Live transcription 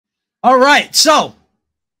All right. So,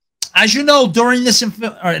 as you know, during this, and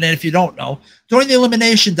if you don't know, during the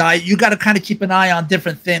elimination diet, you got to kind of keep an eye on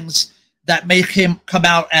different things that may come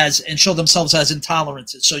out as and show themselves as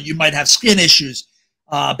intolerances. So you might have skin issues,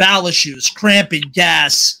 bowel issues, cramping,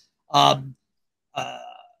 gas,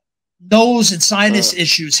 nose and sinus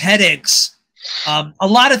issues, headaches. A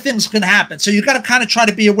lot of things can happen. So you got to kind of try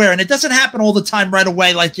to be aware. And it doesn't happen all the time right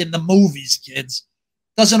away, like in the movies, kids.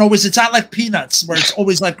 Doesn't always. It's not like Peanuts where it's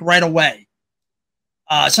always like right away.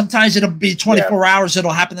 Sometimes it'll be 24 hours.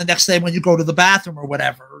 It'll happen the next day when you go to the bathroom or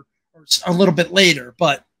whatever, or a little bit later.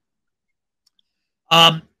 But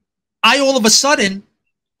I all of a sudden,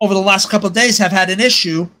 over the last couple of days, have had an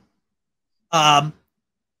issue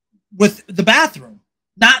with the bathroom.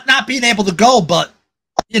 Not being able to go, but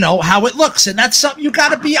you know how it looks. And that's something you got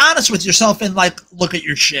to be honest with yourself and like look at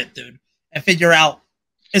your shit, dude, and figure out,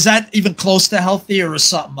 is that even close to healthy or is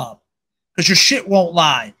something up? Because your shit won't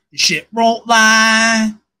lie. Your shit won't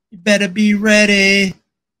lie. You better be ready.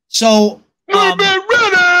 So,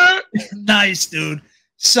 ready. Nice, dude.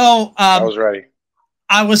 So, I was ready.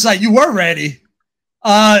 I was like, you were ready.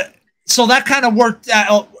 So that kind of worked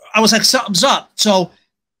out. I was like, something's up. So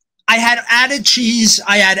I had added cheese.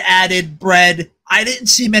 I had added bread. I didn't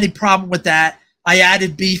see many problem with that. I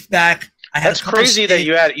added beef back. That's crazy that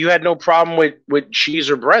you had no problem with cheese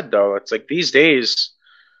or bread though. It's like these days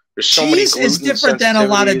there's so many gluten is different than a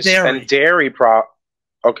lot of dairy. And dairy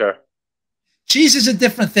okay. Cheese is a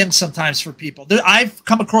different thing sometimes for people. I've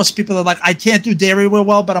come across people that are like, I can't do dairy real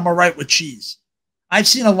well, but I'm all right with cheese. I've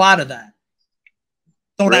seen a lot of that.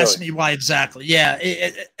 Don't ask me why exactly. Yeah.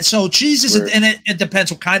 So cheese is, and it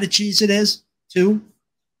depends what kind of cheese it is too.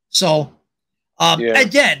 So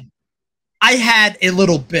again, I had a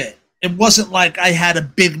little bit. It wasn't like I had a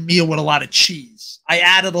big meal with a lot of cheese. I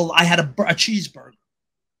had a cheeseburger.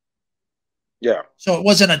 Yeah. So it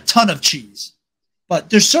wasn't a ton of cheese. But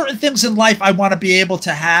there's certain things in life I want to be able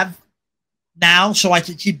to have now so I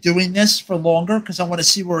can keep doing this for longer because I want to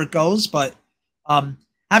see where it goes. But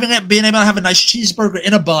being able to have a nice cheeseburger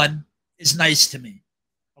in a bun is nice to me.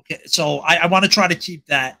 Okay, so I want to try to keep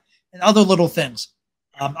that and other little things.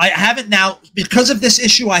 I haven't now, because of this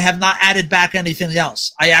issue, I have not added back anything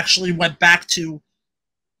else. I actually went back to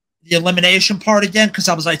the elimination part again because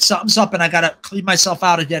I was like, something's up and I got to clean myself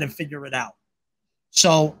out again and figure it out.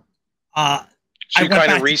 So you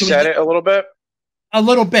kind of reset it a little bit? A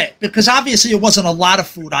little bit, because obviously it wasn't a lot of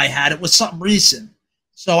food I had. It was something recent.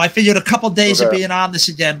 So I figured a couple of days of being on this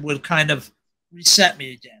again would kind of reset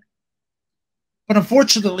me again. But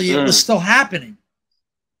unfortunately, it was still happening.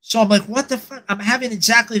 So I'm like, what the fuck? I'm having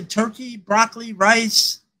exactly turkey, broccoli,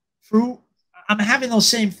 rice, fruit. I'm having those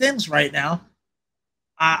same things right now.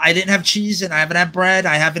 I didn't have cheese and I haven't had bread.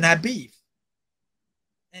 I haven't had beef.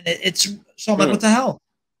 And so I'm like, what the hell?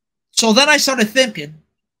 So then I started thinking,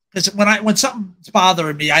 because when something's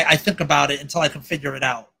bothering me, I think about it until I can figure it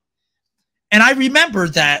out. And I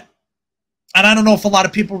remembered that, and I don't know if a lot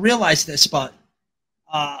of people realize this, but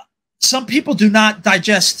some people do not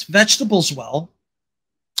digest vegetables well,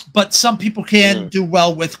 but some people can do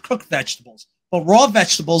well with cooked vegetables. But raw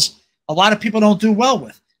vegetables, a lot of people don't do well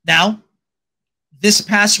with. Now, this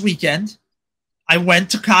past weekend, I went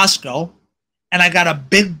to Costco, and I got a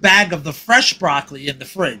big bag of the fresh broccoli in the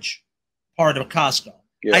fridge, part of Costco.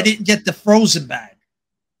 Yeah. I didn't get the frozen bag.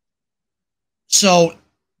 So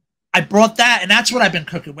I brought that, and that's what I've been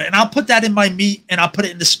cooking with. And I'll put that in my meat, and I'll put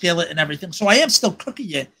it in the skillet and everything. So I am still cooking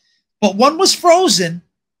it. But one was frozen,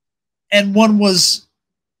 and one was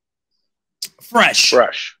fresh.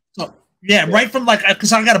 So, yeah, right from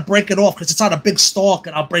because I got to break it off because it's on a big stalk,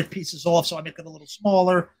 and I'll break pieces off, so I make it a little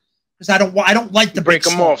smaller because I don't like the break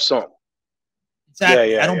big them stalk. off some.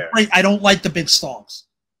 Exactly. I don't like the big stalks.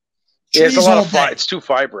 Yeah, it's a lot of it's too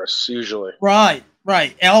fibrous usually. Right.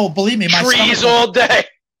 Oh, believe me, my trees all day.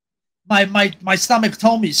 My stomach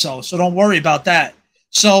told me so don't worry about that.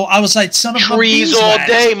 So I was like, son of trees all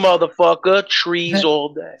day, motherfucker. Trees all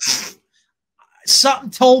day. Something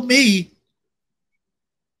told me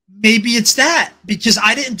maybe it's that because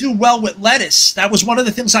I didn't do well with lettuce. That was one of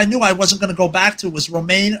the things I knew I wasn't going to go back to was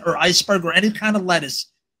romaine or iceberg or any kind of lettuce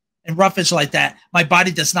and roughage like that. My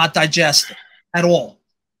body does not digest at all.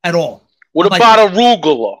 What about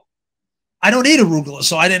arugula? I don't eat arugula,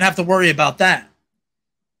 so I didn't have to worry about that.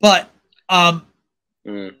 But come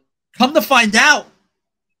to find out,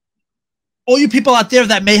 all you people out there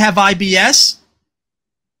that may have IBS,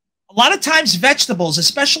 a lot of times vegetables,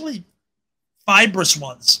 especially fibrous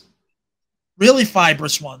ones, really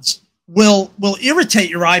fibrous ones, will irritate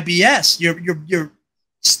your IBS.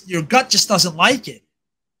 Your gut just doesn't like it.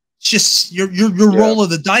 It's just your roll of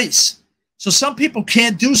the dice. So some people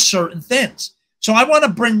can't do certain things. So I want to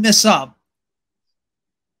bring this up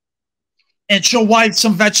and show why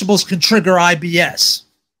some vegetables can trigger IBS.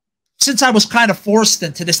 Since I was kind of forced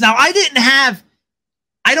into this. Now, I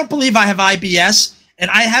don't believe I have IBS, and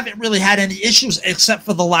I haven't really had any issues except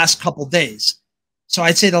for the last couple days. So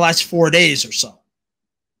I'd say the last 4 days or so.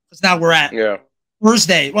 Because now we're at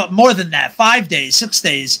Thursday. Well, more than that, 5 days, 6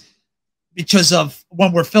 days, because of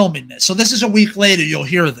when we're filming this. So this is a week later, you'll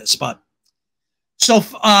hear this. But so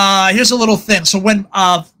here's a little thing. So when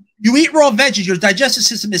you eat raw veggies, your digestive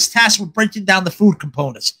system is tasked with breaking down the food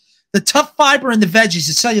components. The tough fiber in the veggies,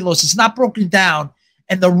 the cellulose, is not broken down,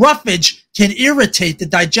 and the roughage can irritate the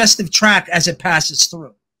digestive tract as it passes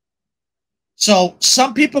through. So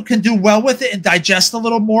some people can do well with it and digest a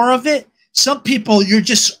little more of it. Some people, you're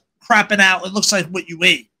just crapping out. It looks like what you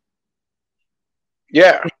ate.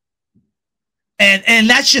 Yeah. And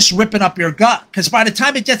that's just ripping up your gut, because by the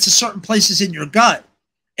time it gets to certain places in your gut,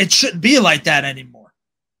 it shouldn't be like that anymore.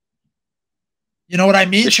 You know what I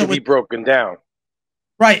mean? It should be broken down.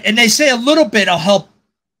 Right, and they say a little bit will help,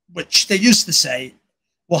 which they used to say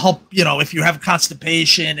will help, you know, if you have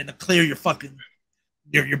constipation and to clear your fucking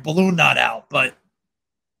your balloon knot out. But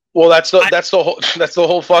well, that's the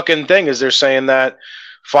whole fucking thing, is they're saying that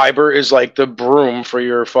fiber is like the broom for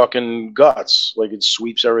your fucking guts, like it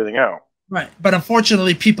sweeps everything out. Right, but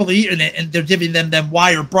unfortunately, people are eating it and they're giving them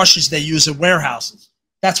wire brushes they use in warehouses.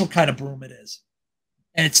 That's what kind of broom it is,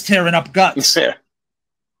 and it's tearing up guts. Yeah,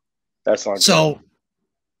 that's not so. Good.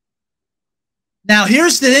 Now,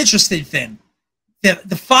 here's the interesting thing. The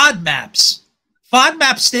FODMAPs.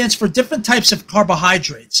 FODMAP stands for different types of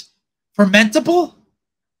carbohydrates. Fermentable,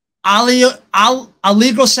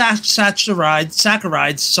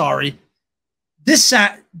 oligosaccharides,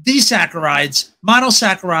 disaccharides,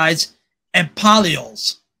 monosaccharides, and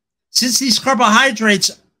polyols. Since these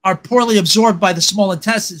carbohydrates are poorly absorbed by the small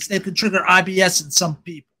intestines, they can trigger IBS in some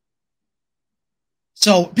people.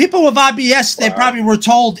 So people with IBS, they probably were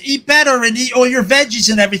told, eat better and eat all your veggies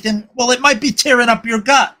and everything. Well, it might be tearing up your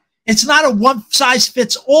gut. It's not a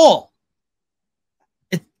one-size-fits-all.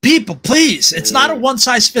 People, please, it's not a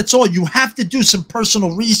one-size-fits-all. You have to do some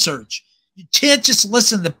personal research. You can't just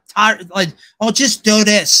listen to, like, oh, just do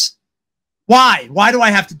this. Why? Why do I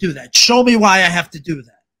have to do that? Show me why I have to do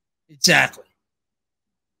that. Exactly.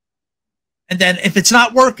 And then if it's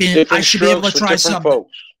not working, I should be able to try something.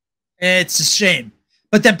 Folks. It's a shame.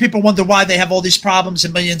 But then people wonder why they have all these problems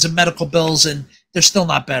and millions of medical bills, and they're still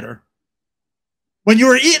not better. When you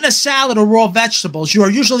are eating a salad or raw vegetables, you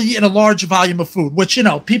are usually eating a large volume of food, which, you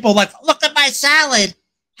know, people like, look at my salad.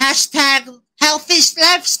 Hashtag healthy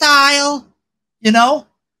lifestyle. You know,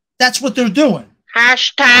 that's what they're doing.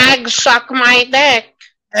 Hashtag suck my dick.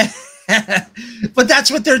 But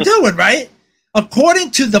that's what they're doing, right?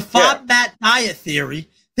 According to the FODMAP diet theory,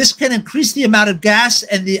 this can increase the amount of gas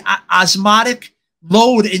and the osmotic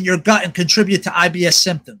load in your gut and contribute to IBS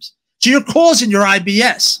symptoms. So you're causing your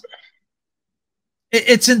IBS.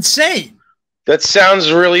 It's insane. That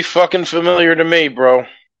sounds really fucking familiar to me, bro.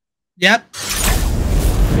 Yep.